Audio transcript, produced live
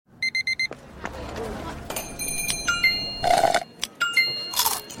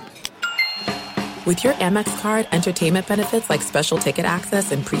With your Amex card, entertainment benefits like special ticket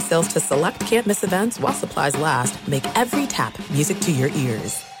access and pre-sales to select can't-miss events while supplies last make every tap music to your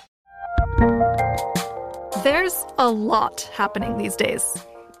ears. There's a lot happening these days,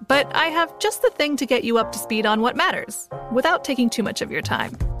 but I have just the thing to get you up to speed on what matters without taking too much of your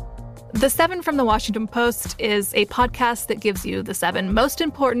time. The 7 from the Washington Post is a podcast that gives you the 7 most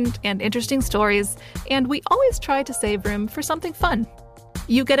important and interesting stories, and we always try to save room for something fun.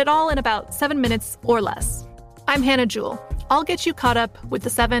 You get it all in about 7 minutes or less. I'm Hannah Jewell. I'll get you caught up with the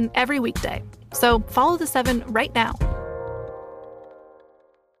 7 every weekday. So follow the 7 right now.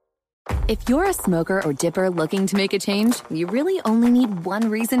 If you're a smoker or dipper looking to make a change, you really only need one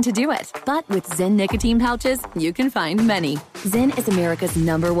reason to do it. But with Zyn nicotine pouches, you can find many. Zyn is America's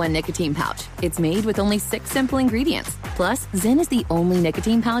 #1 nicotine pouch. It's made with only 6 simple ingredients. Plus, Zyn is the only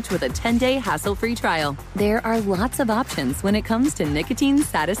nicotine pouch with a 10-day hassle-free trial. There are lots of options when it comes to nicotine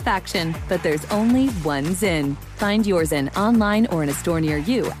satisfaction, but there's only one Zyn. Find your Zyn online or in a store near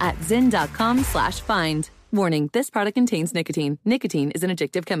you at zyn.com/find. Warning, this product contains nicotine. Nicotine is an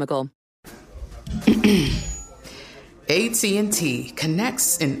addictive chemical. AT&T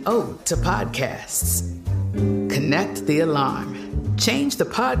connects an ode to podcasts. Connect the alarm. Change the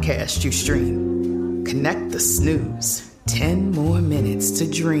podcast you stream. Connect the snooze. 10 more minutes to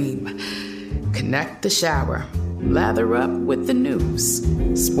dream. Connect the shower. Lather up with the news.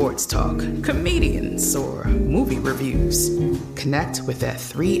 Sports talk, comedians, or movie reviews. Connect with that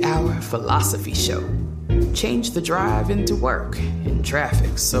 3-hour philosophy show. Change the drive into work in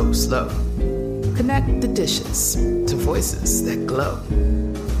traffic so slow. Connect the dishes to voices that glow.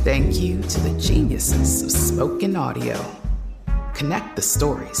 Thank you to the geniuses of spoken audio. Connect the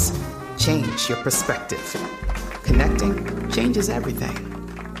stories. Change your perspective. Connecting changes everything.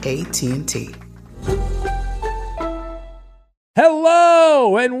 AT&T.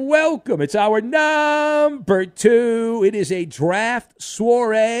 Hello and welcome. It's our number 2. It is a draft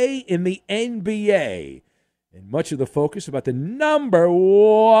soiree in the NBA. And much of the focus about the number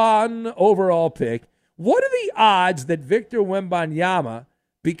 1 overall pick. What are the odds that Victor Wembanyama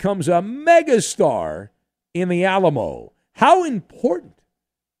becomes a megastar in the Alamo? How important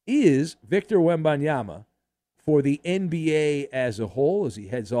is Victor Wembanyama for the NBA as a whole as he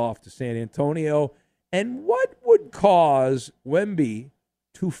heads off to San Antonio? And what would cause Wemby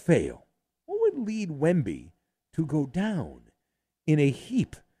to fail? What would lead Wemby to go down in a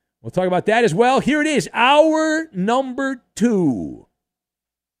heap? We'll talk about that as well. Here it is, our number 2.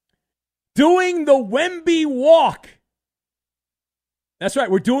 Doing the Wemby walk. That's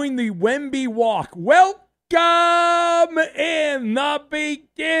right, we're doing the Wemby walk. Welcome in the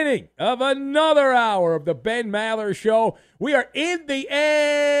beginning of another hour of the Ben Maller Show. We are in the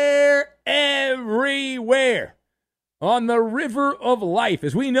air everywhere on the river of life.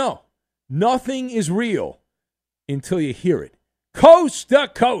 As we know, nothing is real until you hear it. Coast to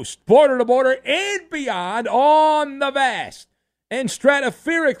coast, border to border, and beyond on the vast and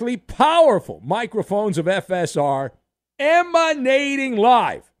stratospherically powerful microphones of FSR, emanating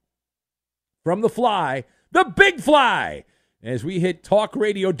live from the fly, the big fly, as we hit talk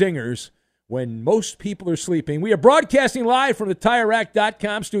radio dingers when most people are sleeping. We are broadcasting live from the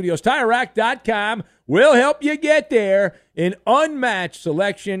TireRack.com studios. TireRack.com will help you get there. An unmatched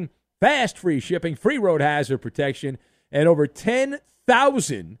selection, fast free shipping, free road hazard protection, and over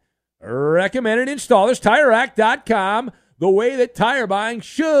 10,000 recommended installers. TireRack.com, the way that tire buying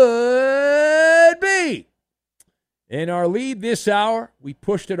should be. In our lead this hour, we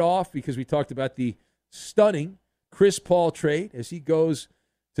pushed it off because we talked about the stunning Chris Paul trade as he goes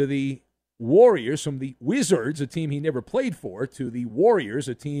to the Warriors from the Wizards, a team he never played for, to the Warriors,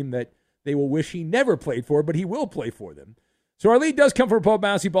 a team that they will wish he never played for, but he will play for them. So our lead does come from Pro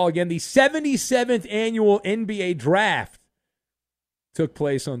Bouncy Ball again. The 77th annual NBA draft took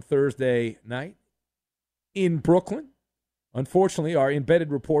place on Thursday night in Brooklyn. Unfortunately, our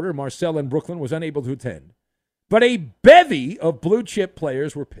embedded reporter, Marcel in Brooklyn, was unable to attend. But a bevy of blue-chip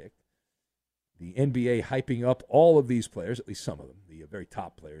players were picked. The NBA hyping up all of these players, at least some of them, the very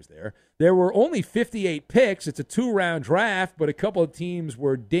top players there. There were only 58 picks. It's a 2-round draft, but a couple of teams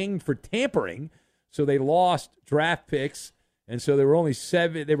were dinged for tampering, so they lost draft picks. And so there were only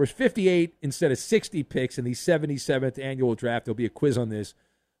 7. There were 58 instead of 60 picks in the 77th annual draft. There'll be a quiz on this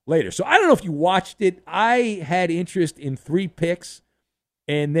later. So I don't know if you watched it. I had interest in 3 picks,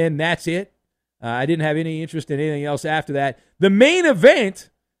 and then that's it. I didn't have any interest in anything else after that. The main event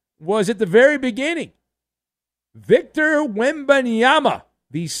was at the very beginning. Victor Wembanyama,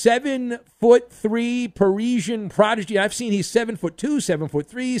 the 7'3" Parisian prodigy. I've seen he's 7'2",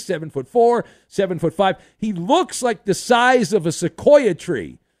 7'3", 7'4", 7'5". He looks like the size of a sequoia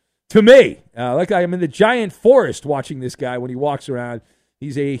tree to me. Like I'm in the giant forest watching this guy when he walks around.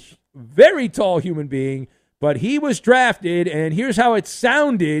 He's a very tall human being, but he was drafted, and here's how it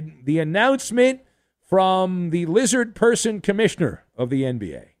sounded, the announcement from the lizard person commissioner of the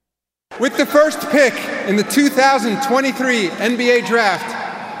NBA. With the first pick in the 2023 NBA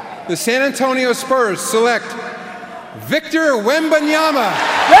Draft, the San Antonio Spurs select Victor Wembanyama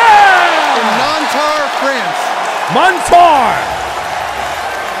from Nanterre, France. Montar!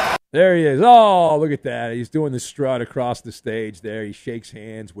 There he is. Oh, look at that. He's doing the strut across the stage there. He shakes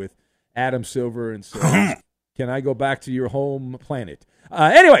hands with Adam Silver and says, can I go back to your home planet?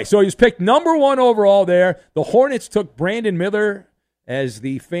 Anyway, so he was picked number 1 overall there. The Hornets took Brandon Miller as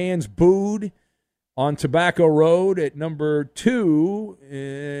the fans booed on Tobacco Road at number 2,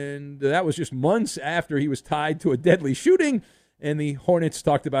 and that was just months after he was tied to a deadly shooting, and the Hornets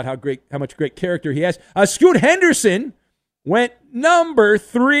talked about how much great character he has. Scoot Henderson went number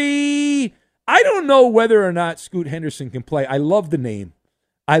 3. I don't know whether or not Scoot Henderson can play. I love the name.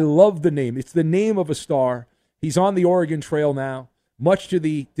 It's the name of a star. He's on the Oregon Trail now, much to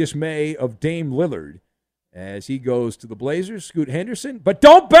the dismay of Dame Lillard as he goes to the Blazers. Scoot Henderson. But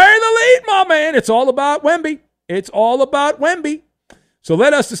don't bury the lead, my man. It's all about Wemby. So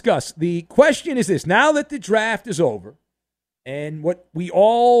let us discuss. The question is this. Now that the draft is over and what we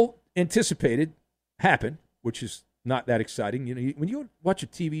all anticipated happened, which is not that exciting. You know, when you watch a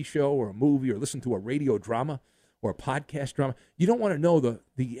TV show or a movie or listen to a radio drama or a podcast drama, you don't want to know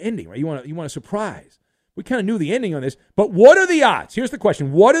the ending, right? You want a surprise. We kind of knew the ending on this, but what are the odds? Here's the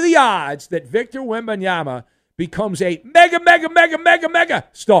question. What are the odds that Victor Wembanyama becomes a mega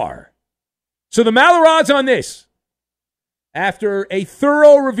star? So the Maller odds on this. After a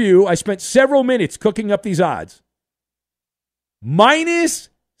thorough review, I spent several minutes cooking up these odds. Minus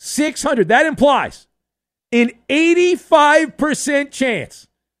 600. That implies an 85% chance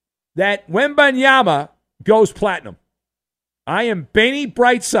that Wembanyama goes platinum. I am Benny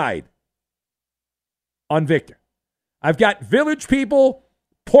Brightside on Victor. I've got Village People,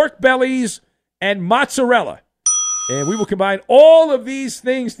 pork bellies, and mozzarella. And we will combine all of these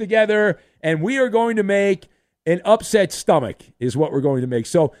things together, and we are going to make an upset stomach is what we're going to make.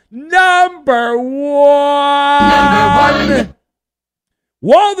 So, number one.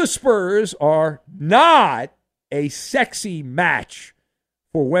 While the Spurs are not a sexy match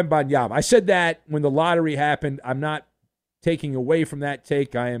for Wembanyama, I said that when the lottery happened. I'm not taking away from that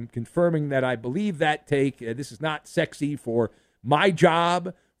take. I am confirming that I believe that take. This is not sexy for my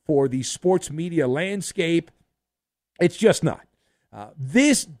job, for the sports media landscape. It's just not.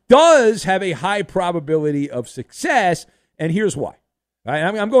 This does have a high probability of success, and here's why. Right?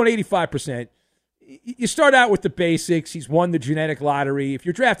 I'm going 85%. You start out with the basics. He's won the genetic lottery. If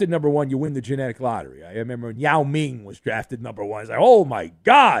you're drafted number 1, you win the genetic lottery. I remember when Yao Ming was drafted number 1. It's like, oh, my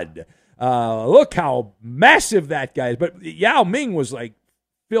God. Look how massive that guy is. But Yao Ming was, like,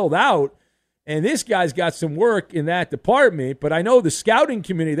 filled out, and this guy's got some work in that department. But I know the scouting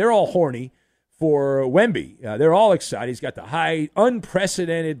community, they're all horny for Wemby. They're all excited. He's got the height,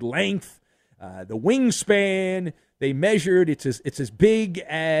 unprecedented length, the wingspan. They measured, it's as big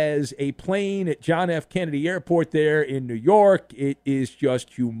as a plane at John F. Kennedy Airport there in New York. It is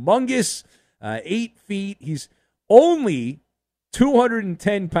just humongous, 8 feet. He's only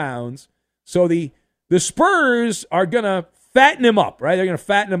 210 pounds. So the Spurs are going to fatten him up, right? They're going to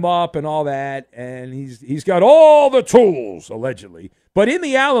fatten him up and all that. And he's got all the tools, allegedly. But in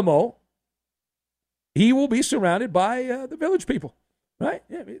the Alamo, he will be surrounded by the Village People. Right?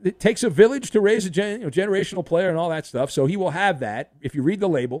 Yeah, it takes a village to raise a generational player and all that stuff. So he will have that. If you read the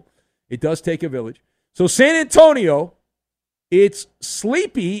label, it does take a village. So San Antonio, it's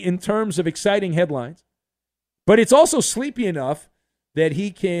sleepy in terms of exciting headlines, but it's also sleepy enough that he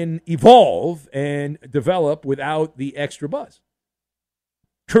can evolve and develop without the extra buzz.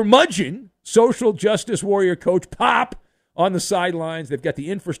 Curmudgeon, social justice warrior coach Pop on the sidelines. They've got the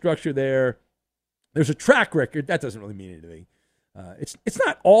infrastructure there. There's a track record. That doesn't really mean anything. It's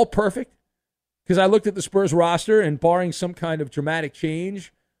not all perfect because I looked at the Spurs roster and barring some kind of dramatic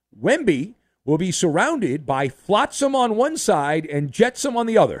change, Wemby will be surrounded by Flotsam on one side and Jetsam on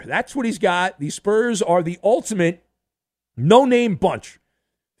the other. That's what he's got. The Spurs are the ultimate no-name bunch.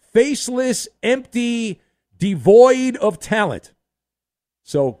 Faceless, empty, devoid of talent.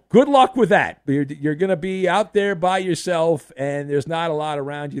 So good luck with that. You're going to be out there by yourself and there's not a lot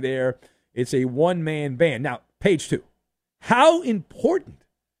around you there. It's a one-man band. Now, page 2. How important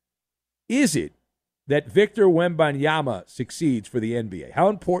is it that Victor Wembanyama succeeds for the NBA? How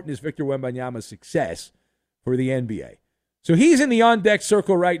important is Victor Wembanyama's success for the NBA? So he's in the on-deck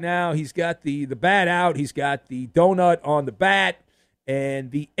circle right now. He's got the bat out. He's got the donut on the bat.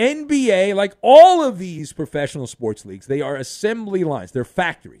 And the NBA, like all of these professional sports leagues, they are assembly lines. They're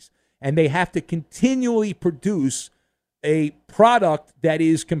factories. And they have to continually produce a product that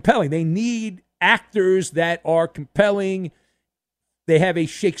is compelling. They need actors that are compelling. They have a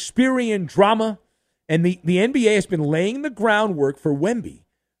Shakespearean drama. And the NBA has been laying the groundwork for Wemby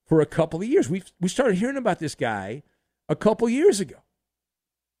for a couple of years. We started hearing about this guy a couple years ago.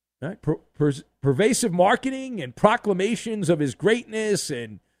 Right? Pervasive marketing and proclamations of his greatness.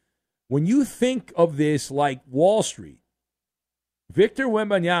 And when you think of this like Wall Street, Victor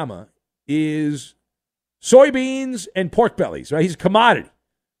Wembanyama is soybeans and pork bellies, right? He's a commodity.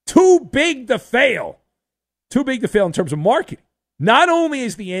 Too big to fail. Too big to fail in terms of marketing. Not only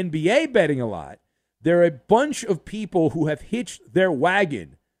is the NBA betting a lot, there are a bunch of people who have hitched their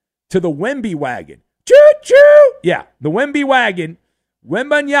wagon to the Wemby wagon. Choo-choo! Yeah, the Wemby wagon.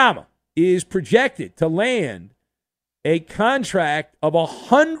 Wembanyama is projected to land a contract of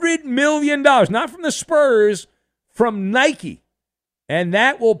 $100 million, not from the Spurs, from Nike. And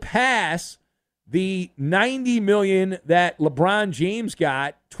that will pass the $90 million that LeBron James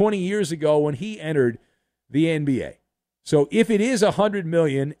got 20 years ago when he entered the NBA. So if it is $100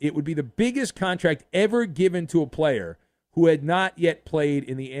 million, it would be the biggest contract ever given to a player who had not yet played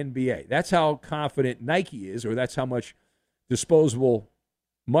in the NBA. That's how confident Nike is, or that's how much disposable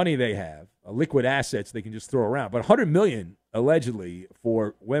money they have, liquid assets they can just throw around. But $100 million, allegedly,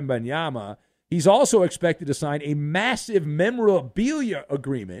 for Wembanyama. He's also expected to sign a massive memorabilia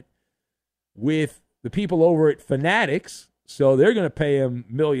agreement with the people over at Fanatics, so they're going to pay him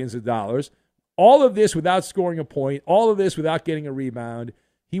millions of dollars. All of this without scoring a point, all of this without getting a rebound.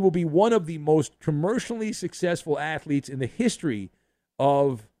 He will be one of the most commercially successful athletes in the history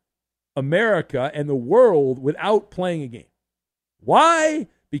of America and the world without playing a game. Why?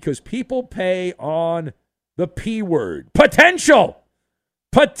 Because people pay on the P word. Potential!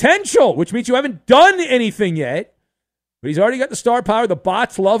 Potential, which means you haven't done anything yet. But he's already got the star power. The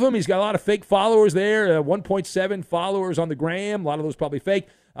bots love him. He's got a lot of fake followers there. 1.7 followers on the gram. A lot of those probably fake.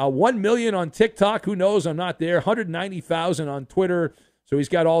 1 million on TikTok. Who knows? I'm not there. 190,000 on Twitter. So he's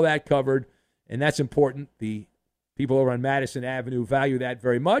got all that covered. And that's important. The people over on Madison Avenue value that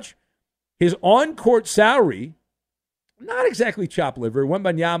very much. His on-court salary, not exactly chopped liver.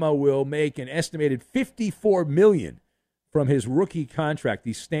 Wembanyama will make an estimated $54 million from his rookie contract,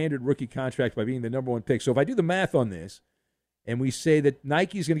 the standard rookie contract, by being the number one pick. So if I do the math on this, and we say that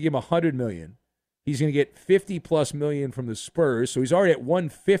Nike's going to give him $100 million, he's going to get $50+ million from the Spurs, so he's already at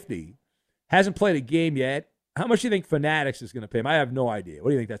 $150. Hasn't played a game yet. How much do you think Fanatics is going to pay him? I have no idea. What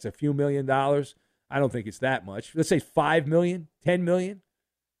do you think? That's a few $1 million? I don't think it's that much. Let's say $5 million, $10 million.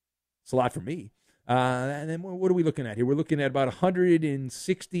 It's a lot for me. And then what are we looking at here? We're looking at about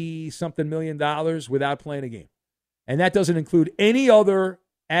 $160-something million without playing a game. And that doesn't include any other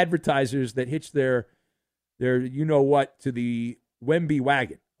advertisers that hitch their you-know-what to the Wemby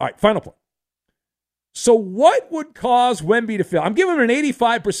wagon. All right, final point. So what would cause Wemby to fail? I'm giving him an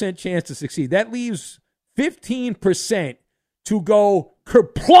 85% chance to succeed. That leaves 15% to go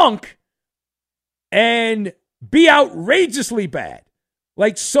kerplunk and be outrageously bad.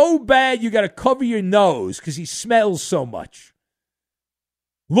 Like so bad you got to cover your nose because he smells so much.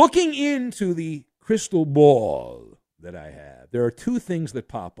 Looking into the crystal ball that I have, there are two things that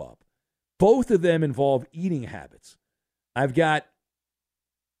pop up. Both of them involve eating habits. I've got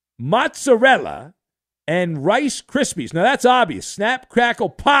mozzarella and Rice Krispies. Now, that's obvious. Snap, crackle,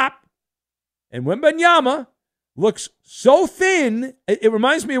 pop. And Wembanyama looks so thin. It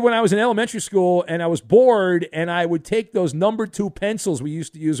reminds me of when I was in elementary school and I was bored and I would take those number 2 pencils we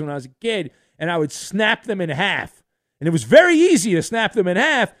used to use when I was a kid and I would snap them in half. And it was very easy to snap them in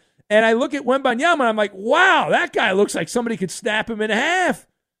half. And I look at Wembanyama and I'm like, wow, that guy looks like somebody could snap him in half.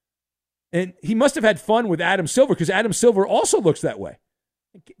 And he must have had fun with Adam Silver because Adam Silver also looks that way.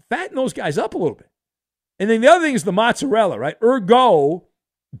 Fatten those guys up a little bit. And then the other thing is the mozzarella, right? Ergo,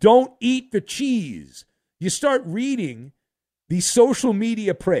 don't eat the cheese. You start reading the social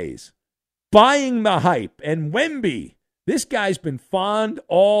media praise, buying the hype, and Wemby. This guy's been fawned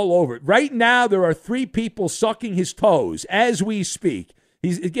all over it. Right now, there are 3 people sucking his toes as we speak.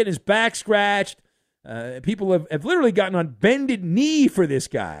 He's getting his back scratched. People have literally gotten on bended knee for this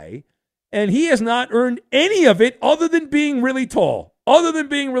guy, and he has not earned any of it other than being really tall.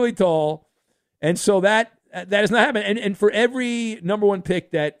 And so that has not happened. And for every number 1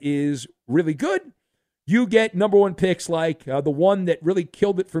 pick that is really good, you get number 1 picks like the one that really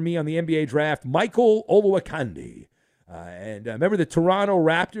killed it for me on the NBA draft, Michael Olowokandi. And remember the Toronto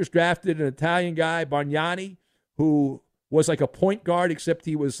Raptors drafted an Italian guy, Bargnani, who was like a point guard, except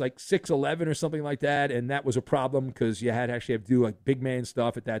he was like 6'11" or something like that, and that was a problem because you had to actually have to do like big man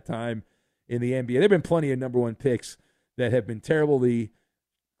stuff at that time in the NBA. There have been plenty of number one picks that have been terrible. The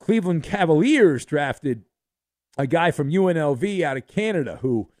Cleveland Cavaliers drafted a guy from UNLV out of Canada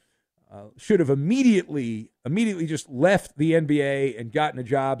who should have immediately just left the NBA and gotten a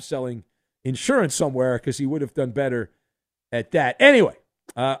job selling insurance somewhere because he would have done better at that. Anyway,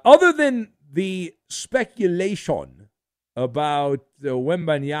 other than the speculation about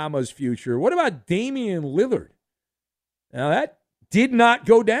Wembanyama's future, what about Damian Lillard? Now, that did not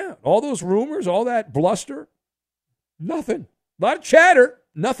go down. All those rumors, all that bluster, nothing. A lot of chatter,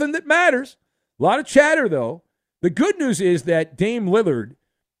 nothing that matters. A lot of chatter, though. The good news is that Dame Lillard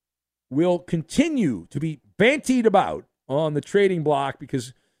will continue to be bantied about on the trading block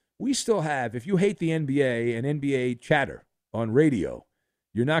because we still have, if you hate the NBA and NBA chatter on radio,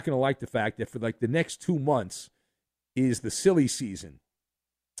 you're not going to like the fact that for like the next 2 months is the silly season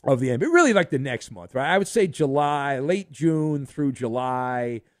of the NBA. Really like the next month, right? I would say July, late June through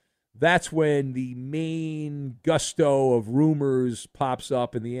July. That's when the main gusto of rumors pops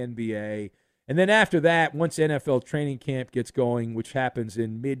up in the NBA. And then after that, once NFL training camp gets going, which happens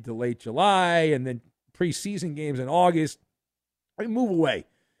in mid to late July, and then preseason games in August, we move away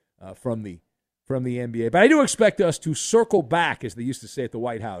from the NBA. But I do expect us to circle back, as they used to say at the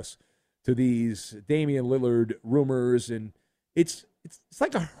White House, to these Damian Lillard rumors, and it's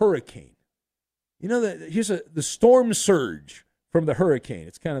like a hurricane. You know, here's the storm surge from the hurricane.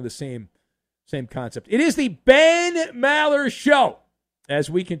 It's kind of the same concept. It is the Ben Maller Show. As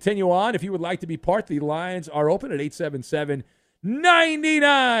we continue on, if you would like to be part, the lines are open at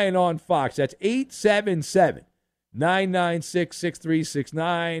 877-99 on Fox. That's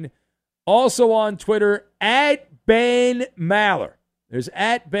 877-996-6369. Also on Twitter, at Ben Maller. There's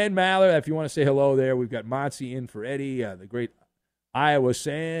at Ben Maller. If you want to say hello there, we've got Monsey in for Eddie, the great Iowa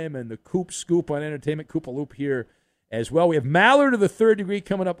Sam, and the Coop Scoop on Entertainment, Coop-a-Loop here as well. We have Maller to the Third Degree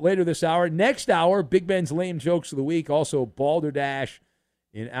coming up later this hour. Next hour, Big Ben's Lame Jokes of the Week. Also, Balderdash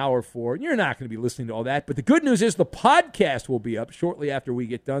in hour 4. You're not going to be listening to all that, but the good news is the podcast will be up shortly after we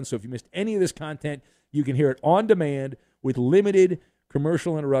get done. So if you missed any of this content, you can hear it on demand with limited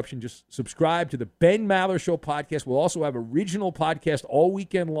commercial interruption. Just subscribe to the Ben Maller Show podcast. We'll also have a regional podcast all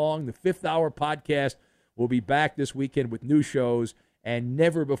weekend long. The 5th Hour podcast will be back this weekend with new shows and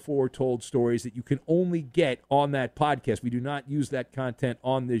never-before-told stories that you can only get on that podcast. We do not use that content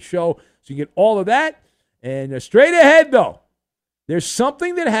on this show, so you get all of that. And straight ahead, though, there's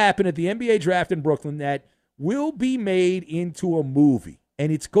something that happened at the NBA draft in Brooklyn that will be made into a movie,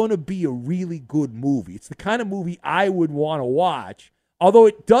 and it's going to be a really good movie. It's the kind of movie I would want to watch, although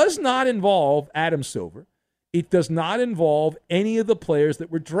it does not involve Adam Silver. It does not involve any of the players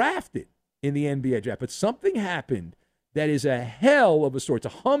that were drafted in the NBA draft, but something happened that is a hell of a story. It's a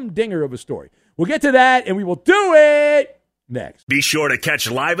humdinger of a story. We'll get to that, and we will do it next. Be sure to catch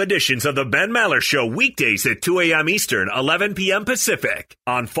live editions of the Ben Maller Show weekdays at 2 a.m. Eastern, 11 p.m. Pacific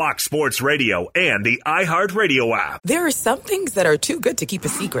on Fox Sports Radio and the iHeartRadio app. There are some things that are too good to keep a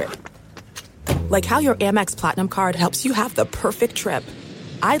secret. Like how your Amex Platinum card helps you have the perfect trip.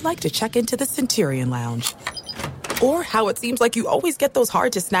 I'd like to check into the Centurion Lounge. Or how it seems like you always get those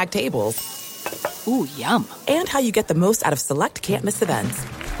hard-to-snag tables. Ooh, yum. And how you get the most out of select can't-miss events.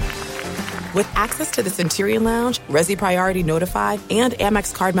 With access to the Centurion Lounge, Resi Priority Notified, and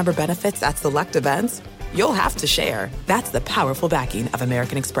Amex card member benefits at select events, you'll have to share. That's the powerful backing of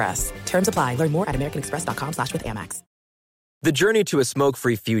American Express. Terms apply. Learn more at americanexpress.com/withAmex. The journey to a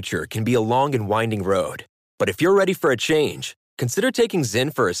smoke-free future can be a long and winding road. But if you're ready for a change, consider taking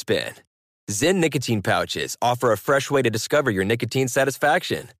Zyn for a spin. Zyn nicotine pouches offer a fresh way to discover your nicotine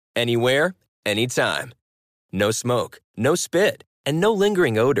satisfaction. Anywhere, anytime. No smoke, no spit, and no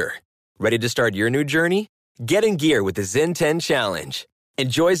lingering odor. Ready to start your new journey? Get in gear with the Zyn 10 Challenge.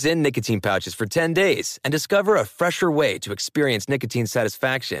 Enjoy Zyn nicotine pouches for 10 days and discover a fresher way to experience nicotine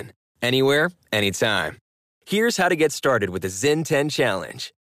satisfaction. Anywhere, anytime. Here's how to get started with the Zyn 10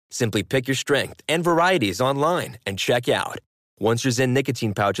 Challenge. Simply pick your strength and varieties online and check out. Once your Zyn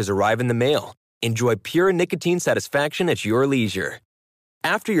nicotine pouches arrive in the mail, enjoy pure nicotine satisfaction at your leisure.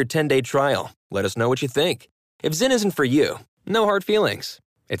 After your 10-day trial, let us know what you think. If Zyn isn't for you, no hard feelings.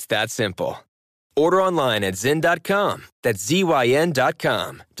 It's that simple. Order online at Zyn.com. That's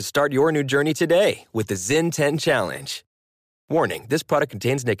ZYN.com to start your new journey today with the Zyn 10 Challenge. Warning, this product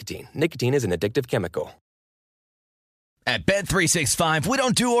contains nicotine. Nicotine is an addictive chemical. At Bet365, we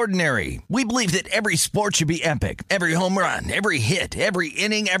don't do ordinary. We believe that every sport should be epic. Every home run, every hit, every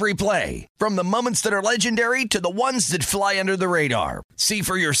inning, every play. From the moments that are legendary to the ones that fly under the radar. See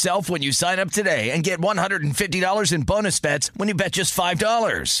for yourself when you sign up today and get $150 in bonus bets when you bet just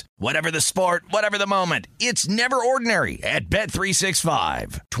 $5. Whatever the sport, whatever the moment, it's never ordinary at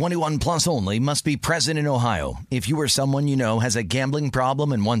Bet365. 21 plus only. Must be present in Ohio. If you or someone you know has a gambling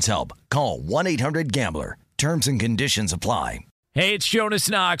problem and wants help, call 1-800-GAMBLER. Terms and conditions apply. Hey, it's Jonas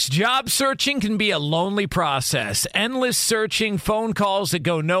Knox. Job searching can be a lonely process. Endless searching, phone calls that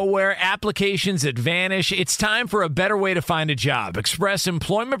go nowhere, applications that vanish. It's time for a better way to find a job. Express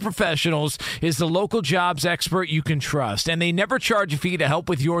Employment Professionals is the local jobs expert you can trust, and they never charge a fee to help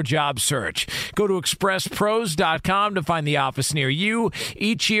with your job search. Go to expresspros.com to find the office near you.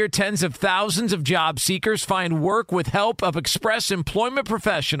 Each year, tens of thousands of job seekers find work with help of Express Employment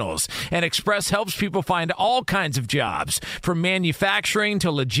Professionals, and Express helps people find all kinds of jobs, from manufacturing to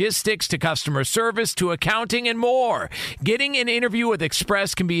logistics to customer service to accounting and more. Getting an interview with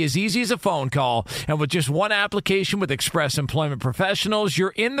Express can be as easy as a phone call, and with just one application with Express Employment Professionals,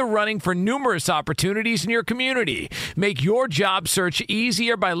 you're in the running for numerous opportunities in your community. Make your job search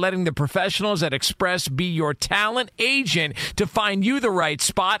easier by letting the professionals at Express be your talent agent to find you the right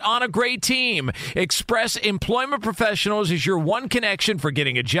spot on a great team. Express Employment Professionals is your one connection for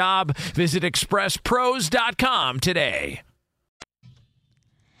getting a job. Visit expresspros.com today.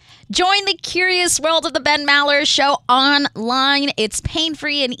 Join the curious world of the Ben Maller Show online. It's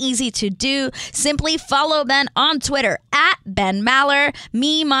pain-free and easy to do. Simply follow Ben on Twitter at Ben Maller,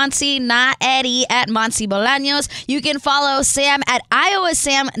 me, Monty, not Eddie, at Monty Bolaños. You can follow Sam at Iowa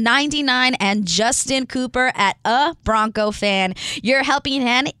Sam 99 and Justin Cooper at A Bronco Fan. Your helping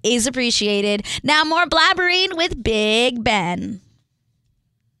hand is appreciated. Now more blabbering with Big Ben.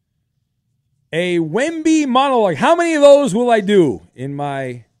 A Wemby monologue. How many of those will I do in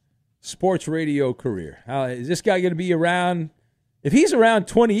my sports radio career? How is this guy going to be around? If he's around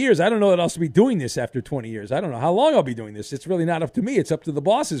 20 years, I don't know that I'll be doing this after 20 years. I don't know how long I'll be doing this. It's really not up to me. It's up to the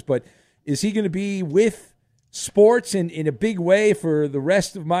bosses. But is he going to be with sports in a big way for the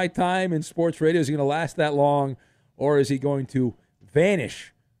rest of my time in sports radio? Is he going to last that long, or is he going to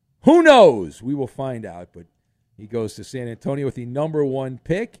vanish? Who knows? We will find out. But he goes to San Antonio with the number 1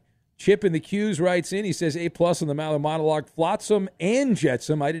 pick. Chip in the Q's writes in, he says, A+ on the Maller monologue, flotsam and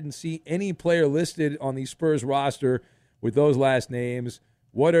jetsam. I didn't see any player listed on the Spurs roster with those last names.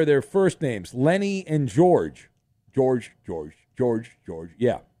 What are their first names? Lenny and George. George.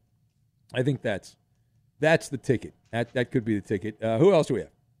 Yeah. I think that's the ticket. That could be the ticket. Who else do we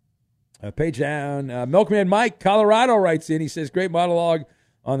have? Page down. Milkman Mike, Colorado, writes in. He says, great monologue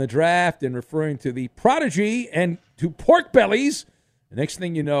on the draft and referring to the prodigy and to pork bellies. The next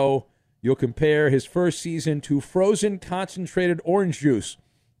thing you know, you'll compare his first season to frozen concentrated orange juice.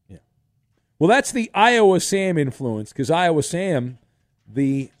 Yeah. Well, that's the Iowa Sam influence, because Iowa Sam,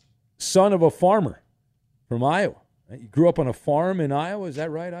 the son of a farmer from Iowa. You grew up on a farm in Iowa. Is that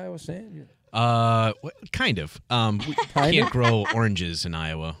right, Iowa Sam? Yeah. Kind of. We can't grow oranges in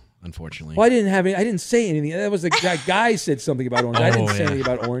Iowa, unfortunately. Well, I didn't say anything. That was the guy said something about oranges. I didn't say anything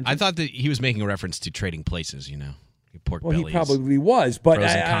about oranges. I thought that he was making a reference to trading places, you know. Pork bellies. He probably was, but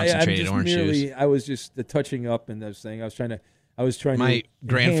I was just touching up and those things. I was trying. My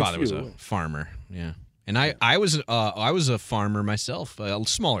grandfather was a farmer, yeah, and I was a farmer myself, a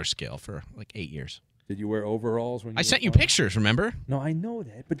smaller scale for like 8 years. Did you wear overalls when you I sent you pictures? Remember? No, I know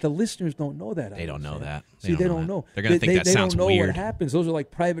that, but the listeners don't know that. They don't know that. See, they don't know. They're gonna think that sounds weird. They don't know what happens. Those are like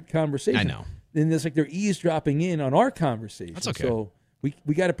private conversations. I know. And it's like they're eavesdropping in on our conversation. That's okay. So we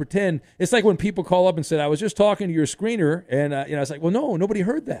got to pretend. It's like when people call up and said, I was just talking to your screener, and it's like, well, no, nobody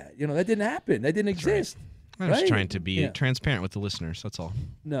heard that. That didn't happen. That didn't exist. Right. I'm just trying to be transparent with the listeners. That's all.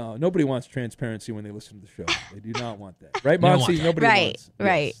 No, nobody wants transparency when they listen to the show. They do not want that. Right, Monty? Nobody wants.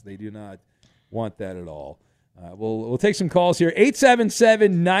 Right. Yes, they do not want that at all. We'll take some calls here.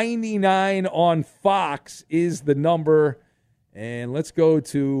 877-99 on Fox is the number. And let's go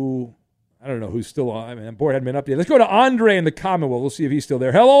to, I don't know who's still on. I mean, the board hadn't been updated. Let's go to Andre in the Commonwealth. We'll see if he's still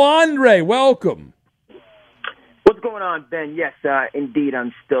there. Hello, Andre. Welcome. What's going on, Ben? Yes, indeed,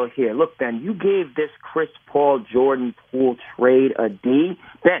 I'm still here. Look, Ben, you gave this Chris Paul Jordan Poole trade a D.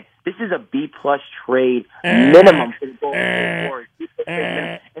 Ben, this is a B-plus trade minimum for the Golden State Warriors.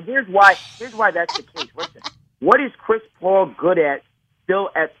 And here's why that's the case. Listen, what is Chris Paul good at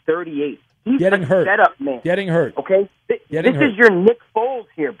still at 38? He's getting hurt. Setup man. Getting hurt. Okay? This is your Nick Foles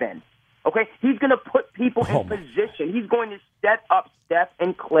here, Ben. Okay? He's going to put people in position. He's going to set up Steph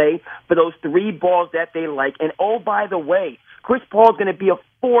and Clay for those 3 balls that they like. And, oh, by the way, Chris Paul's going to be a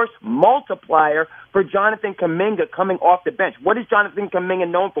force multiplier for Jonathan Kuminga coming off the bench. What is Jonathan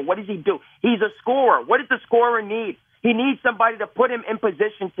Kuminga known for? What does he do? He's a scorer. What does the scorer need? He needs somebody to put him in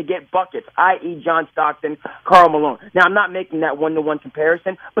position to get buckets, i.e. John Stockton, Karl Malone. Now, I'm not making that one-to-one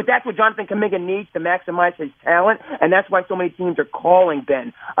comparison, but that's what Jonathan Kuminga needs to maximize his talent, and that's why so many teams are calling,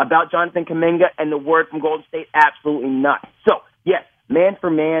 Ben, about Jonathan Kuminga, and the word from Golden State, absolutely not. So, yes, man for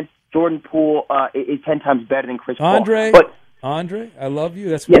man, Jordan Poole is 10 times better than Chris Paul. Andre, I love you.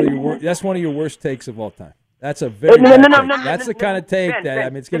 That's one of your worst takes of all time. That's a very bad take. That's the kind of take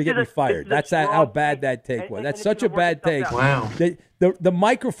that it's going to get me fired. That's how bad that take was. That's such a bad take. Wow. The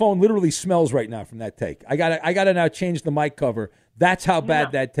microphone literally smells right now from that take. I gotta now change the mic cover. That's how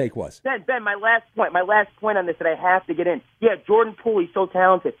bad that take was. Ben, my last point on this that I have to get in. Yeah, Jordan Poole, he's so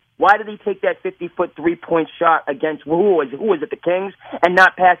talented. Why did he take that 50-foot three-point shot against who was it, the Kings, and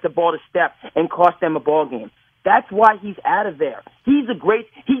not pass the ball to Steph and cost them a ball game? That's why he's out of there. He's a great.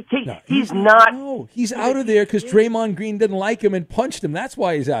 He's not. No, he's out of there because Draymond Green didn't like him and punched him. That's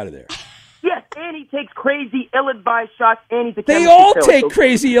why he's out of there. Yes, and he takes crazy, ill-advised shots, and he's a They all take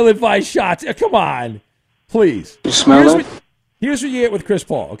crazy, ill-advised shots. Come on, please. You smell it? Here's what you get with Chris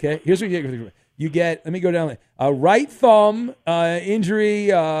Paul. Okay, here's what you get with Chris Paul. You get. Let me go down. A right thumb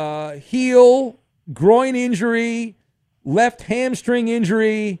injury, heel, groin injury, left hamstring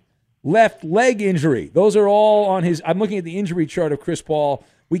injury. Left leg injury. Those are all on his. I'm looking at the injury chart of Chris Paul.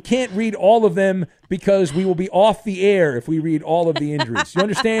 We can't read all of them because we will be off the air if we read all of the injuries. You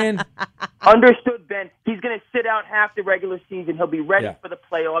understand? Understood, Ben. He's going to sit out half the regular season. He'll be ready for the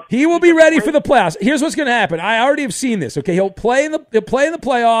playoffs. He will be ready for the playoffs. Here's what's going to happen. I already have seen this. Okay, he'll play in the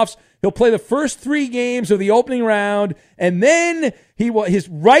playoffs. He'll play the first 3 games of the opening round, and then his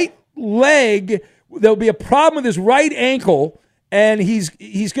right leg. There'll be a problem with his right ankle. And he's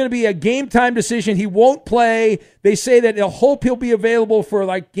going to be a game-time decision. He won't play. They say that they'll hope he'll be available for,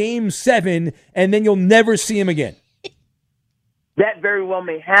 like, Game 7, and then you'll never see him again. That very well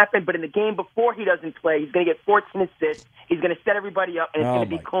may happen, but in the game before he doesn't play, he's going to get 14 assists. He's going to set everybody up, and it's going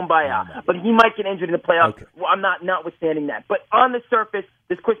to be kumbaya. But he might get injured in the playoffs. Okay. Well, I'm notwithstanding that. But on the surface,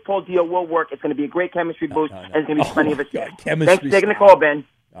 this Chris Paul deal will work. It's going to be a great chemistry boost, and it's going to be plenty of assists. Thanks for taking the call, Ben.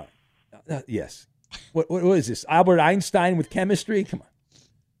 Yes. What is this? Albert Einstein with chemistry? Come on.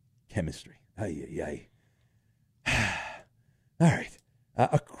 Chemistry. Ay. All right.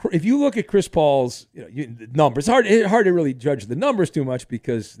 If you look at Chris Paul's numbers, it's hard to really judge the numbers too much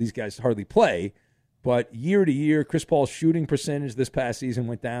because these guys hardly play. But year to year, Chris Paul's shooting percentage this past season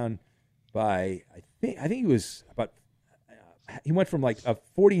went down by, I think he was about, he went from like a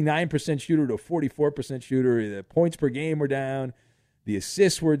 49% shooter to a 44% shooter. The points per game were down. The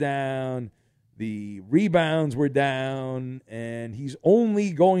assists were down. The rebounds were down, and he's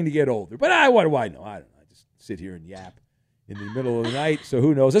only going to get older. But what do I know? I don't know. I just sit here and yap in the middle of the night, so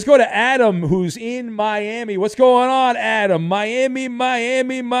who knows? Let's go to Adam, who's in Miami. What's going on, Adam? Miami.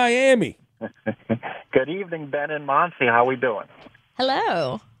 Good evening, Ben and Monty. How we doing?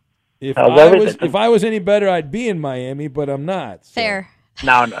 Hello. If I was any better, I'd be in Miami, but I'm not. So. Fair.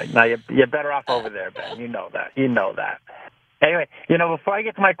 No, you're better off over there, Ben. You know that. Anyway, before I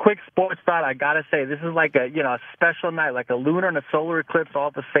get to my quick sports thought, I got to say, this is like a special night, like a lunar and a solar eclipse all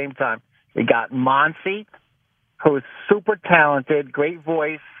at the same time. We got Monty, who is super talented, great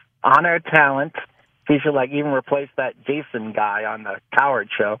voice, on-air talent. He should, even replace that Jason guy on the Coward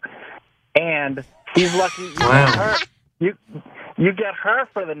Show. And he's lucky you get her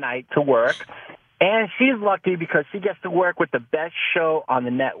for the night to work. And she's lucky because she gets to work with the best show on the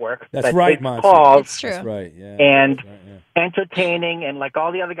network. That's right, Monty. It's true. That's right, yeah. And entertaining, and like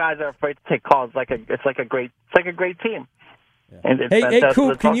all the other guys are afraid to take calls. It's like a great team. Yeah. And hey,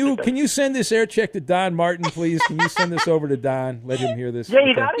 Coop, can you send this air check to Don Martin, please? Can you send this over to Don? Let him hear this. Yeah,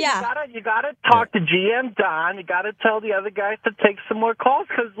 you got to talk to GM Don. You got to tell the other guys to take some more calls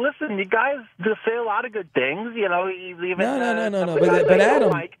because listen, you guys just say a lot of good things. No. But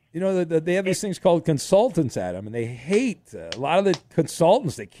Adam, they have these things called consultants, Adam, and they hate a lot of the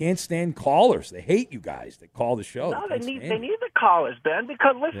consultants. They can't stand callers. They hate you guys that call the show. No, they need the callers, Ben,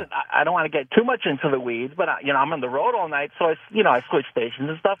 because listen, I don't want to get too much into the weeds, but I'm on the road all night, so I switch stations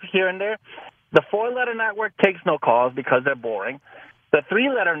and stuff here and there. The 4-letter network takes no calls because they're boring. The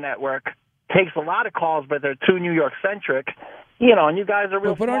 3-letter network takes a lot of calls, but they're too New York centric. And you guys are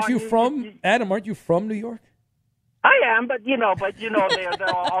real. But aren't you from Adam? Aren't you from New York? I am, but they're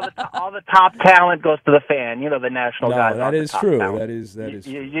all the top talent goes to the fan. The national guys. That is true. Talent. That is.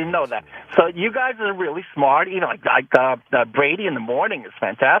 You know that. So you guys are really smart. Like Brady in the morning is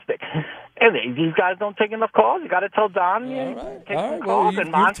fantastic, Hey, these guys don't take enough calls. You got to tell Don. Take All right. calls. Well,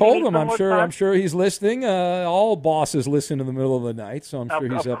 and you told him. Monty I'm sure he's listening. All bosses listen in the middle of the night, so I'm sure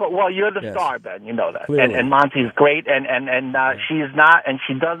he's up. Well, you're the Yes. star, Ben. You know that. Clearly. And Monty's great, and she's not, and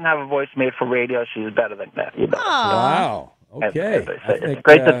she doesn't have a voice made for radio. She's better than that. You know. Wow. Okay. It's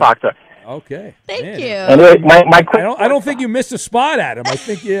great to talk to her. Okay. Thank you. Anyway, my quick I don't think you missed a spot at him. I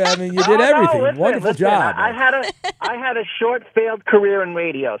think you did everything. Wonderful job. I had a short failed career in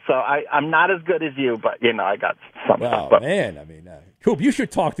radio, so I'm not as good as you, but I got something. Wow, man. I mean, Coop, you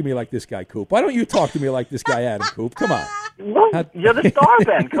should talk to me like this guy, Coop. Why don't you talk to me like this guy, Adam, Coop? Come on. Well, you're the star,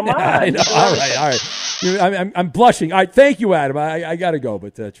 Ben. Come on. I know. All right. I'm blushing. All right, thank you, Adam. I got to go,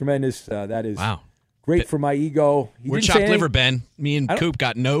 but tremendous. That is great for my ego. We're chopped liver, Ben. Me and Coop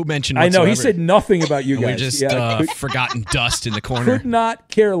got no mention I whatsoever. know. He said nothing about you guys. We're just forgotten dust in the corner. Could not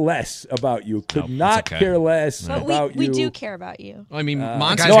care less about you. Could not care less about we you. do care about you. I mean,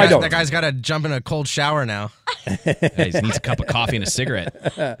 that guy's got to jump in a cold shower now. He needs a cup of coffee and a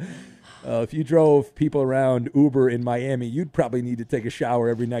cigarette. If you drove people around Uber in Miami, you'd probably need to take a shower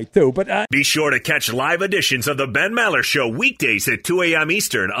every night, too. But Be sure to catch live editions of The Ben Maller Show weekdays at 2 a.m.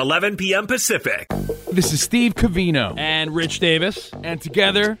 Eastern, 11 p.m. Pacific. This is Steve Covino and Rich Davis, and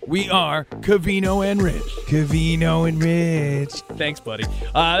together we are Covino and Rich. Covino and Rich. Thanks, buddy.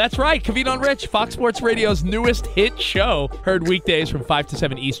 That's right, Covino and Rich, Fox Sports Radio's newest hit show. Heard weekdays from 5 to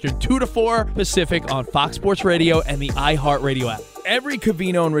 7 Eastern, 2 to 4 Pacific on Fox Sports Radio and the iHeartRadio app. Every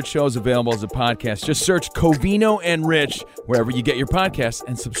Covino and Rich show is available as a podcast. Just search Covino and Rich wherever you get your podcasts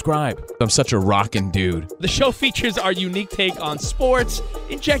and subscribe. I'm such a rockin' dude. The show features our unique take on sports,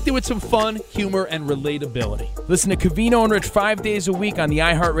 injected with some fun, humor, and relatability. Listen to Covino and Rich 5 days a week on the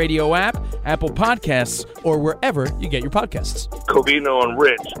iHeartRadio app, Apple Podcasts, or wherever you get your podcasts. Covino and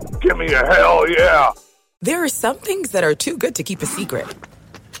Rich, give me a hell yeah. There are some things that are too good to keep a secret.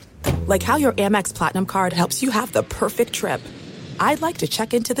 Like how your Amex Platinum card helps you have the perfect trip. I'd like to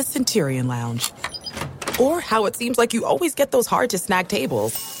check into the Centurion Lounge. Or how it seems like you always get those hard-to-snag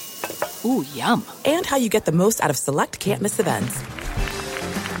tables. Ooh, yum. And how you get the most out of select can't-miss events.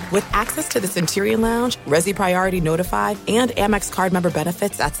 With access to the Centurion Lounge, Resi Priority Notified, and Amex card member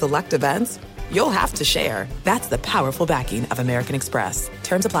benefits at select events, you'll have to share. That's the powerful backing of American Express.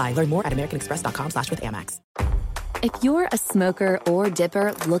 Terms apply. Learn more at americanexpress.com/withAmex. If you're a smoker or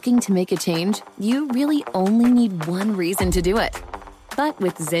dipper looking to make a change, you really only need one reason to do it. But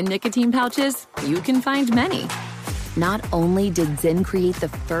with Zyn nicotine pouches, you can find many. Not only did Zyn create the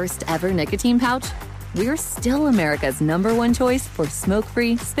first ever nicotine pouch, we're still America's #1 choice for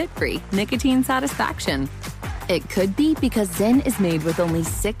smoke-free, spit-free nicotine satisfaction. It could be because Zyn is made with only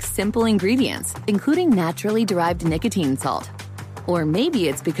 6 simple ingredients, including naturally derived nicotine salt. Or maybe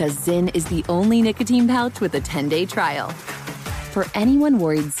it's because Zyn is the only nicotine pouch with a 10-day trial. For anyone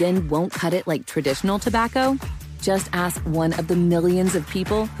worried Zyn won't cut it like traditional tobacco, just ask one of the millions of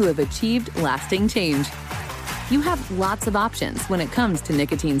people who have achieved lasting change. You have lots of options when it comes to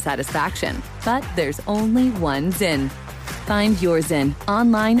nicotine satisfaction, but there's only one Zyn. Find your Zyn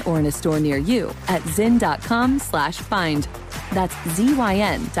online or in a store near you at zyn.com/find. That's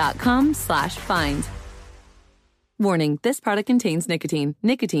ZYN.com/find. Warning, this product contains nicotine.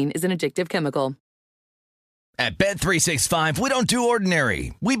 Nicotine is an addictive chemical. At Bet365, we don't do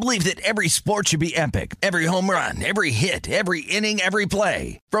ordinary. We believe that every sport should be epic. Every home run, every hit, every inning, every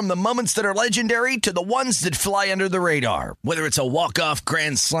play. From the moments that are legendary to the ones that fly under the radar. Whether it's a walk-off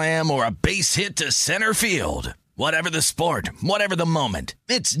grand slam or a base hit to center field. Whatever the sport, whatever the moment.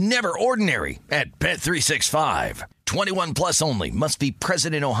 It's never ordinary at Bet365. 21 plus only. Must be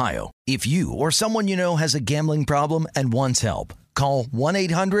present in Ohio. If you or someone you know has a gambling problem and wants help, call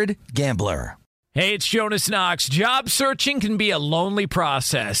 1-800-GAMBLER. Hey, it's Jonas Knox. Job searching can be a lonely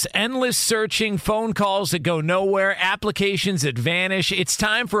process. Endless searching, phone calls that go nowhere, applications that vanish. It's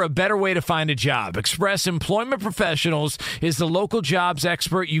time for a better way to find a job. Express Employment Professionals is the local jobs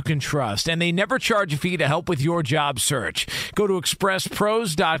expert you can trust, and they never charge a fee to help with your job search. Go to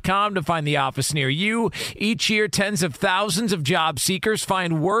expresspros.com to find the office near you. Each year, tens of thousands of job seekers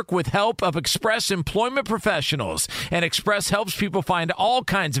find work with help of Express Employment Professionals, and Express helps people find all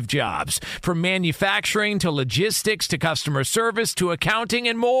kinds of jobs, from manufacturing to logistics to customer service to accounting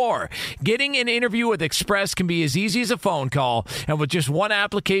and more. Getting an interview with Express can be as easy as a phone call, and with just one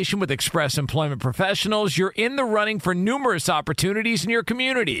application with Express Employment Professionals, you're in the running for numerous opportunities in your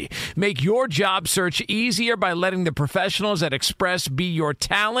community. Make your job search easier by letting the professionals at Express be your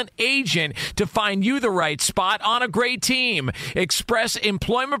talent agent to find you the right spot on a great team. Express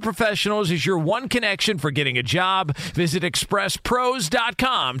Employment Professionals is your one connection for getting a job. Visit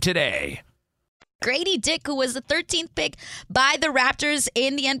expresspros.com today. Grady Dick, who was the 13th pick by the Raptors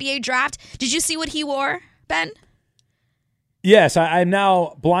in the NBA draft. Did you see what he wore, Ben? Yes, I'm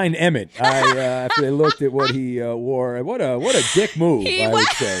now blind Emmett. After I looked at what he wore, what a dick move, I would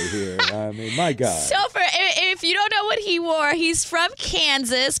say here. I mean, my God. So if you don't know what he wore, he's from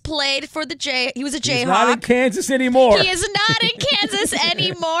Kansas, played for he was a Jayhawk. He's not in Kansas anymore. He is not in Kansas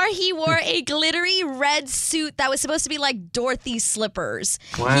anymore. He wore a glittery red suit that was supposed to be like Dorothy's slippers.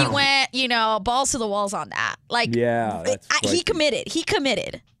 Wow. He went, balls to the walls on that. Like, yeah, he committed. He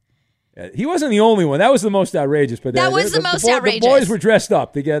committed. He wasn't the only one. That was the most outrageous. But that was the most outrageous. The boys were dressed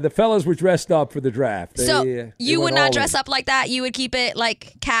up. The fellas were dressed up for the draft. So you would not dress up like that? You would keep it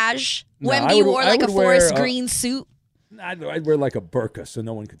like cash? Wemby wore like a forest green suit? I'd wear like a burqa so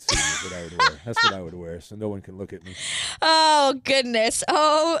no one could see me. That's what I would wear. That's what I would wear so no one can look at me. Oh, goodness.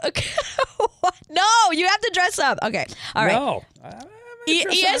 Oh, okay. No, you have to dress up. Okay. All right. No.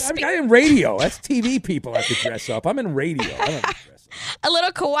 I'm in radio. That's TV people have to dress up. I'm in radio. I don't have to dress up. A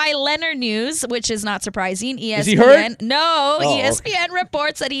little Kawhi Leonard news, which is not surprising. ESPN, is he hurt? No, ESPN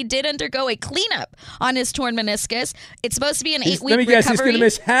reports that he did undergo a cleanup on his torn meniscus. It's supposed to be an 8-week recovery. Let me guess, he's going to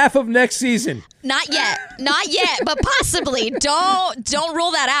miss half of next season. Not yet, but possibly. Don't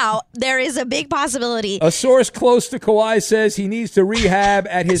rule that out. There is a big possibility. A source close to Kawhi says he needs to rehab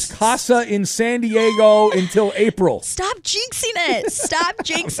at his casa in San Diego until April. Stop jinxing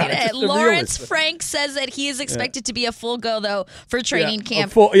it. Lawrence Frank says that he is expected to be a full go though for training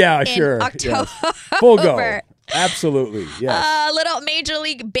camp. Sure. October. Yeah. Full go. Absolutely, yes. Little Major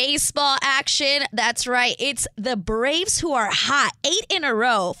League Baseball action. That's right. It's the Braves who are hot. 8 in a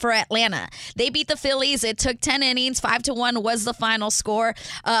row for Atlanta. They beat the Phillies. It took 10 innings. 5-1 was the final score.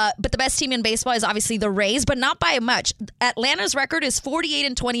 But the best team in baseball is obviously the Rays, but not by much. Atlanta's record is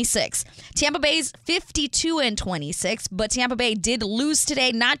 48-26. Tampa Bay's 52-26, but Tampa Bay did lose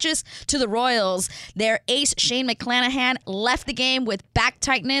today, not just to the Royals. Their ace, Shane McClanahan, left the game with back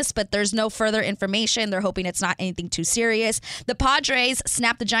tightness, but there's no further information. They're hoping it's not anything too serious. The Padres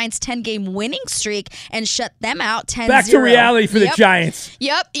snapped the Giants' 10-game winning streak and shut them out 10-0. Back to reality for the Giants.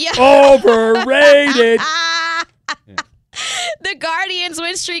 Yep. Overrated. The Guardians'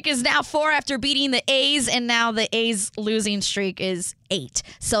 win streak is now 4 after beating the A's, and now the A's losing streak is 8.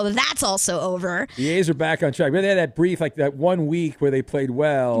 So that's also over. The A's are back on track. They had that brief, like that 1 week where they played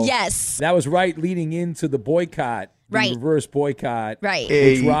well. Yes. That was right leading into the boycott. Right. Reverse boycott. Right.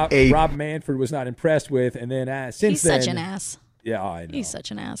 Which Rob Manfred was not impressed with. And then since then. He's such an ass. Yeah, I know. He's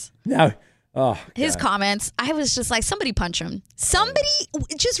such an ass. Now, his comments, I was just like, somebody punch him. Somebody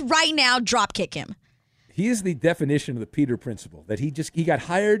just right now drop kick him. He is the definition of the Peter principle, that he got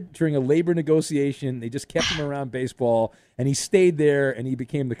hired during a labor negotiation. They just kept him around baseball, and he stayed there, and he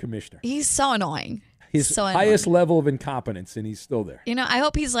became the commissioner. He's so annoying. His highest level of incompetence, and he's still there. You know, I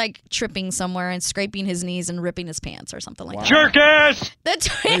hope he's like tripping somewhere and scraping his knees and ripping his pants or something like that. Jerk ass!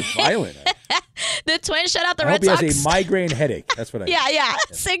 Very violent. The Twins shut out the Red Sox. Sox. He has a migraine headache. That's what I mean. Yeah.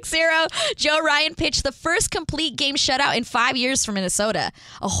 6-0. Joe Ryan pitched the first complete game shutout in 5 years for Minnesota.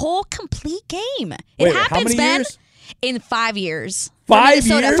 A whole complete game. It happens, how many Ben. Years? In 5 years. 5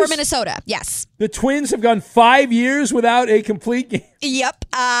 years? For Minnesota, yes. The Twins have gone 5 years without a complete game. Yep.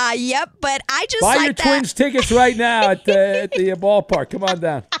 But I just buy like your that. Twins tickets right now at the ballpark. Come on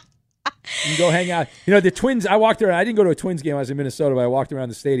down. You can go hang out. You know, the Twins, I walked around. I didn't go to a Twins game. I was in Minnesota, but I walked around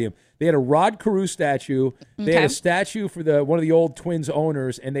the stadium. They had a Rod Carew statue. They had a statue for one of the old Twins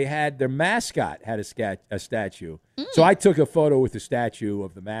owners, and they had their mascot had a statue. So I took a photo with the statue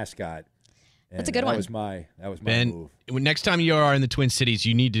of the mascot. That's a good one. That was my Ben, move. Next time you are in the Twin Cities,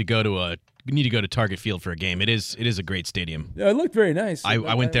 you need to go to Target Field for a game. It is a great stadium. Yeah, it looked very nice.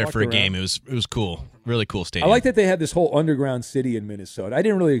 I went there for a game. It was cool. Really cool stadium. I like that they have this whole underground city in Minnesota. I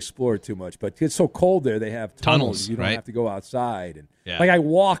didn't really explore it too much, but it's so cold there. They have tunnels. You don't have to go outside. And like I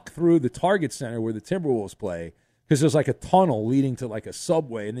walk through the Target Center where the Timberwolves play because there's like a tunnnel leading to like a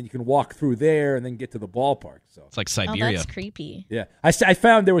subway, and then you can walk through there and then get to the ballpark. So it's like Siberia. Oh, that's creepy. Yeah, I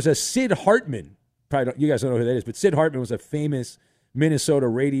found there was a Sid Hartman. Probably you guys don't know who that is, but Sid Hartman was a famous Minnesota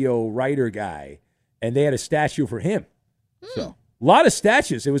radio writer guy, and they had a statue for him. So a lot of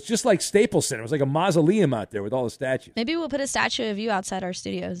statues. It was just like Staples Center. It was like a mausoleum out there with all the statues. Maybe we'll put a statue of you outside our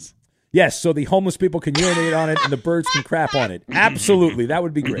studios. Yes, so the homeless people can urinate on it and the birds can crap on it. Absolutely, that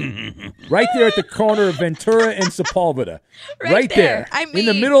would be great. Right there at the corner of Ventura and Sepulveda. Right there. I mean, in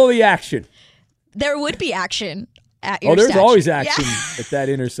the middle of the action. There would be action at your there's statue. Always action at that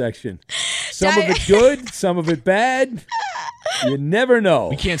intersection. Some of it good, some of it bad. You never know.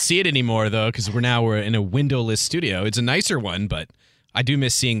 We can't see it anymore, though, because we're in a windowless studio. It's a nicer one, but I do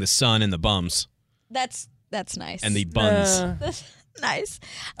miss seeing the sun and the bums. That's nice. And the buns. Nice.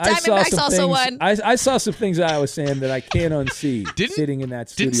 I saw Diamondbacks some also things- won. I saw some things I was saying that I can't unsee sitting in that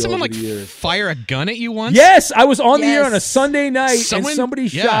studio Didn't someone over the years. fire a gun at you once? Yes, I was on the air on a Yes. Sunday night, Someone- and somebody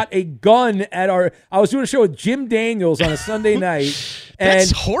yeah. shot a gun at our. I was doing a show with Jim Daniels on a Sunday night. That's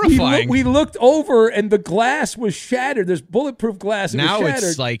and horrifying. We looked over, and the glass was shattered. There's bulletproof glass. It was Now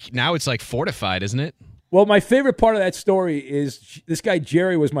shattered. it's like fortified, isn't it? Well, my favorite part of that story is this guy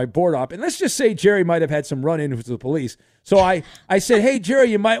Jerry was my board op, and let's just say Jerry might have had some run-in with the police. So I said, "Hey Jerry,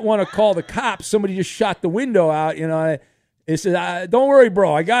 you might want to call the cops. Somebody just shot the window out." You know, he said, "Don't worry,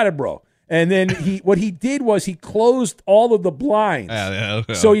 bro. I got it, bro." And then what he did was he closed all of the blinds.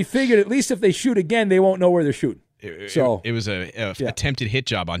 So he figured at least if they shoot again, they won't know where they're shooting. It was a attempted hit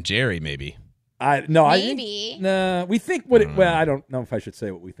job on Jerry, maybe. Maybe. We think what. Well, I don't know if I should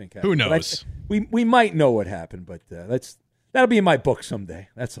say what we think happened. Who but knows? We might know what happened, but that'll be in my book someday.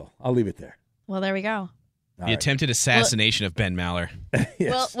 That's all. I'll leave it there. Well, there we go. The attempted assassination of Ben Maller.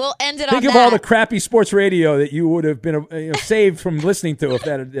 Yes. We'll end it on Think of that. all the crappy sports radio that you would have been saved from listening to if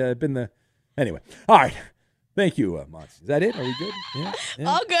that had been the. Anyway, all right. Thank you, Monty. Is that it? Are we good? Yeah.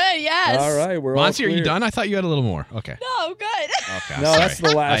 All good, yes. All right, we're all Monty, are you clear. done? I thought you had a little more. Okay. No, good. Okay. No, sorry. that's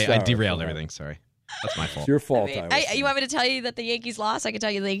the last I hour. derailed everything. Sorry. That's my fault. It's your fault. You want me to tell you that the Yankees lost? I can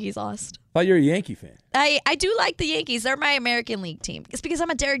tell you the Yankees lost. I thought you were a Yankee fan. I do like the Yankees. They're my American League team. It's because I'm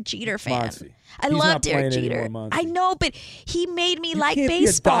a Derek Jeter fan. Monty. I He's love not Derek playing Jeter. anymore, Monty. I know, but he made me You like can't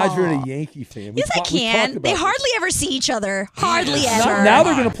baseball. be a Dodger and a Yankee fan. Yes, I can. They hardly ever see each other. Hardly ever. Now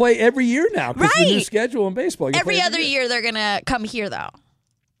they're going to play every year now because the new Right. schedule in baseball. You Every play other year they're going to come here, though.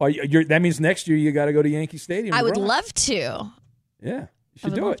 Oh, that means next year you got to go to Yankee Stadium. I to would rock. love to. Yeah, you I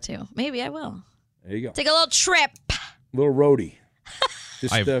should would do love it. to. Maybe I will. There you go. Take a little trip. Little roadie.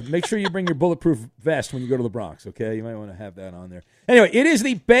 Just make sure you bring your bulletproof vest when you go to the Bronx, okay? You might want to have that on there. Anyway, it is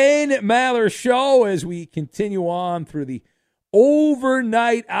the Ben Maller Show as we continue on through the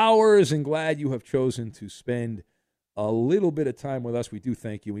overnight hours, and glad you have chosen to spend a little bit of time with us. We do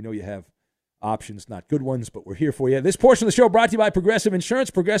thank you. We know you have options, not good ones, but we're here for you. This portion of the show brought to you by Progressive Insurance.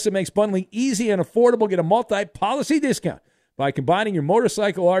 Progressive makes bundling easy and affordable. Get a multi-policy discount by combining your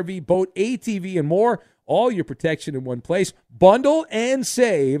motorcycle, RV, boat, ATV, and more. All your protection in one place. Bundle and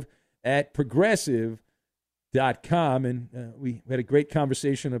save at Progressive.com. And we had a great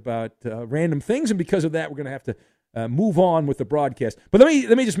conversation about random things, and because of that, we're going to have to move on with the broadcast. But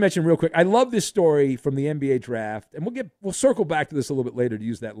let me just mention real quick. I love this story from the NBA draft, and we'll circle back to this a little bit later to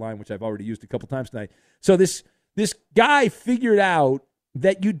use that line, which I've already used a couple times tonight. So this guy figured out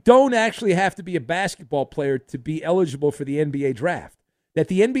that you don't actually have to be a basketball player to be eligible for the NBA draft. That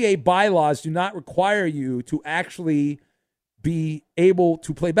the NBA bylaws do not require you to actually be able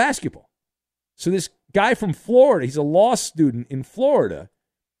to play basketball. So this guy from Florida, he's a law student in Florida,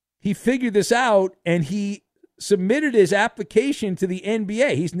 he figured this out and he submitted his application to the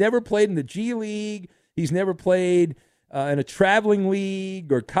NBA. He's never played in the G League. He's never played in a traveling league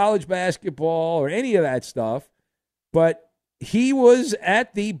or college basketball or any of that stuff. But he was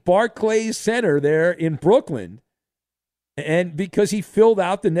at the Barclays Center there in Brooklyn, and because he filled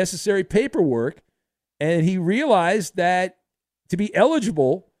out the necessary paperwork, and he realized that to be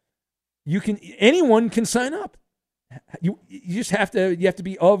eligible, anyone can sign up. You just have to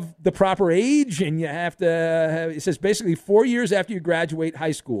be of the proper age, and you have to have, it says basically 4 years after you graduate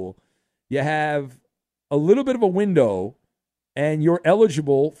high school, you have a little bit of a window, and you're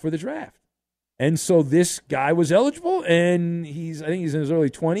eligible for the draft. And so this guy was eligible, and I think he's in his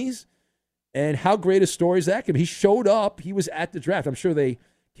early 20s. And how great a story is that? He showed up. He was at the draft. I'm sure they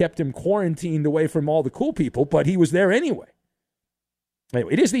kept him quarantined away from all the cool people, but he was there anyway.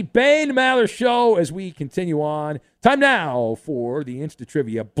 Anyway, it is the Ben Maller Show as we continue on. Time now for the Insta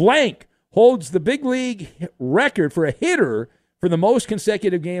Trivia. Blank holds the big league record for a hitter for the most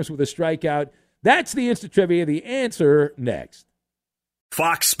consecutive games with a strikeout. That's the Insta Trivia. The answer next.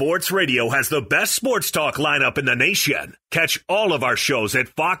 Fox Sports Radio has the best sports talk lineup in the nation. Catch all of our shows at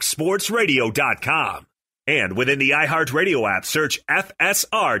foxsportsradio.com. And within the iHeartRadio app, search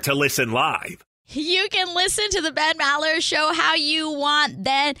FSR to listen live. You can listen to the Ben Maller Show how you want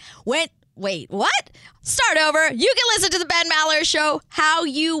then. Wait, what? Start over. You can listen to the Ben Maller Show how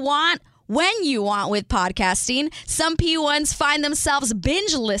you want, when you want with podcasting. Some P1s find themselves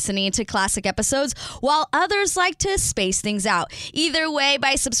binge listening to classic episodes, while others like to space things out. Either way,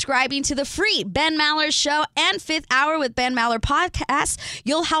 by subscribing to the free Ben Maller Show and Fifth Hour with Ben Maller podcast,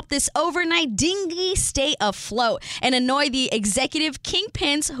 you'll help this overnight dinghy stay afloat and annoy the executive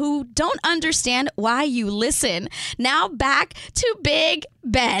kingpins who don't understand why you listen. Now back to Big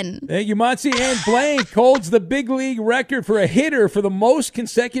Ben. Thank you, Monty. And Blank holds the big league record for a hitter for the most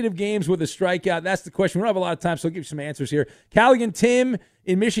consecutive games with the strikeout? That's the question. We don't have a lot of time, so I'll give you some answers here. Callaghan Tim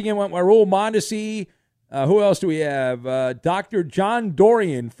in Michigan went Raul Mondesi. Who else do we have? Dr. John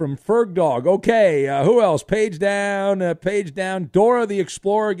Dorian from Fergdog. Okay, who else? Page down. Dora the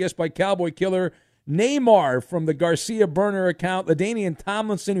Explorer, guessed by Cowboy Killer. Neymar from the Garcia Burner account. LaDainian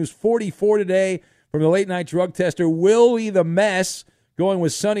Tomlinson, who's 44 today, from the Late Night Drug Tester. Willie the Mess, going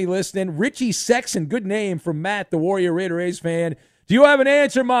with Sonny Liston. Richie Sexton, good name, from Matt, the Warrior Raider A's fan. Do you have an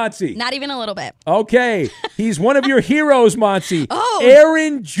answer, Monty? Not even a little bit. Okay. He's one of your heroes, Monty. Oh.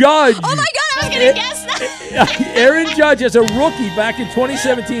 Aaron Judge. Oh, my God, I was going to guess that. Aaron Judge, as a rookie back in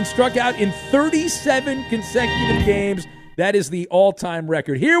 2017, struck out in 37 consecutive games. That is the all-time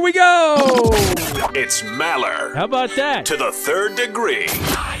record. Here we go. It's Maller. How about that? To the third degree.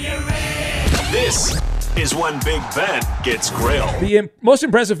 This is when Big Ben gets grilled. The most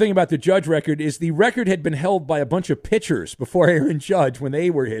impressive thing about the Judge record is the record had been held by a bunch of pitchers before Aaron Judge when they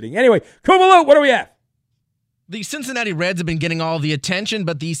were hitting. Anyway, Kumalu, what do we have? The Cincinnati Reds have been getting all the attention,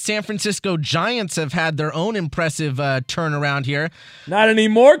 but the San Francisco Giants have had their own impressive turnaround here. Not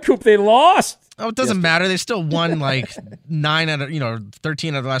anymore, Coop. They lost. Oh, it doesn't matter. They still won like 13 out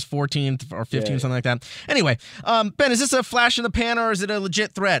of the last 14 or 15, something like that. Anyway, Ben, is this a flash in the pan or is it a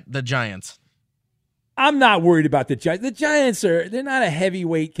legit threat, the Giants? I'm not worried about the Giants. The Giants they're not a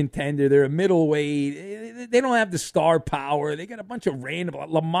heavyweight contender. They're a middleweight. They don't have the star power. They got a bunch of random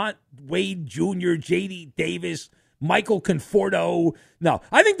Lamont Wade Jr., J.D. Davis, Michael Conforto. No,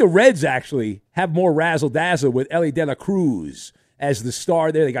 I think the Reds actually have more razzle-dazzle with Ellie De La Cruz as the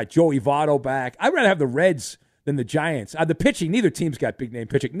star there. They got Joey Votto back. I'd rather have the Reds than the Giants. The pitching, neither team's got big-name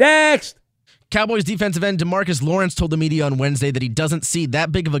pitching. Next! Cowboys defensive end DeMarcus Lawrence told the media on Wednesday that he doesn't see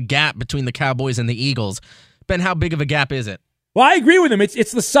that big of a gap between the Cowboys and the Eagles. Ben, how big of a gap is it? Well, I agree with him.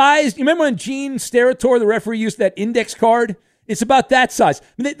 It's the size. You remember when Gene Steratore, the referee, used that index card? It's about that size.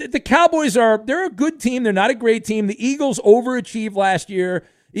 I mean, the Cowboys they're a good team. They're not a great team. The Eagles overachieved last year.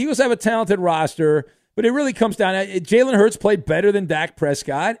 The Eagles have a talented roster, but it really comes down to Jalen Hurts played better than Dak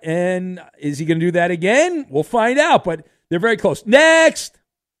Prescott, and is he going to do that again? We'll find out, but they're very close. Next!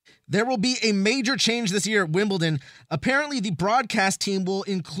 There will be a major change this year at Wimbledon. Apparently, the broadcast team will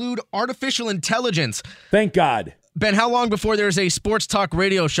include artificial intelligence. Thank God. Ben, how long before there's a sports talk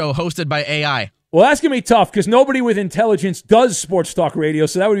radio show hosted by AI? Well, that's going to be tough because nobody with intelligence does sports talk radio,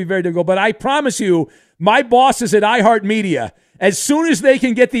 so that would be very difficult. But I promise you, my bosses at iHeartMedia, as soon as they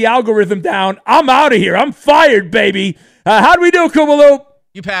can get the algorithm down, I'm out of here. I'm fired, baby. How do we do, Kumalu?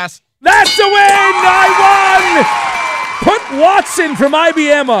 You pass. That's the win! I won! Put Watson from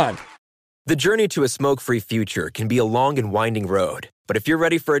IBM on. The journey to a smoke-free future can be a long and winding road. But if you're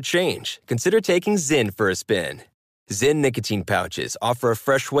ready for a change, consider taking Zyn for a spin. Zyn nicotine pouches offer a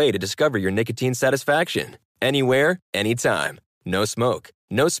fresh way to discover your nicotine satisfaction. Anywhere, anytime. No smoke,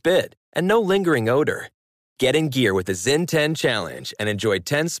 no spit, and no lingering odor. Get in gear with the Zyn 10 Challenge and enjoy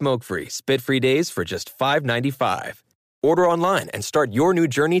 10 smoke-free, spit-free days for just $5.95. Order online and start your new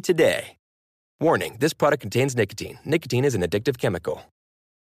journey today. Warning, this product contains nicotine. Nicotine is an addictive chemical.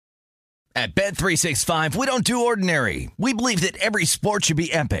 At Bet365, we don't do ordinary. We believe that every sport should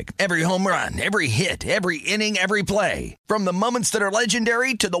be epic. Every home run, every hit, every inning, every play. From the moments that are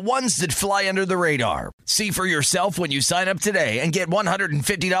legendary to the ones that fly under the radar. See for yourself when you sign up today and get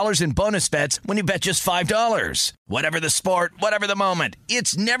 $150 in bonus bets when you bet just $5. Whatever the sport, whatever the moment,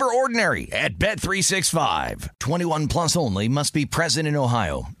 it's never ordinary at Bet365. 21 plus only. Must be present in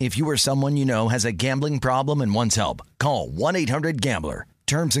Ohio. If you or someone you know has a gambling problem and wants help, call 1-800-GAMBLER.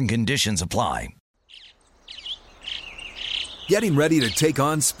 Terms and conditions apply. Getting ready to take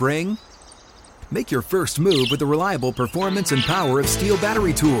on spring? Make your first move with the reliable performance and power of Steel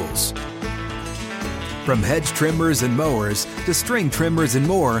battery tools. From hedge trimmers and mowers to string trimmers and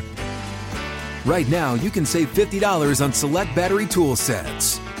more, right now you can save $50 on select battery tool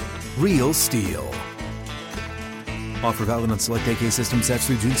sets. Real Steel. Offer valid on select AK system sets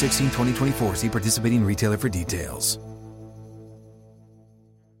through June 16, 2024. See participating retailer for details.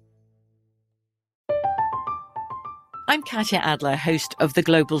 I'm Katya Adler, host of The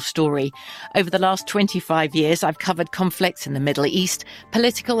Global Story. Over the last 25 years, I've covered conflicts in the Middle East,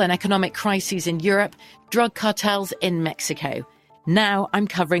 political and economic crises in Europe, drug cartels in Mexico. Now I'm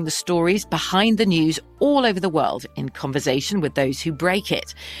covering the stories behind the news all over the world in conversation with those who break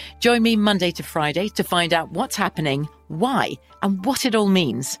it. Join me Monday to Friday to find out what's happening, why, and what it all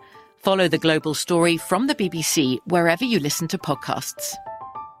means. Follow The Global Story from the BBC wherever you listen to podcasts.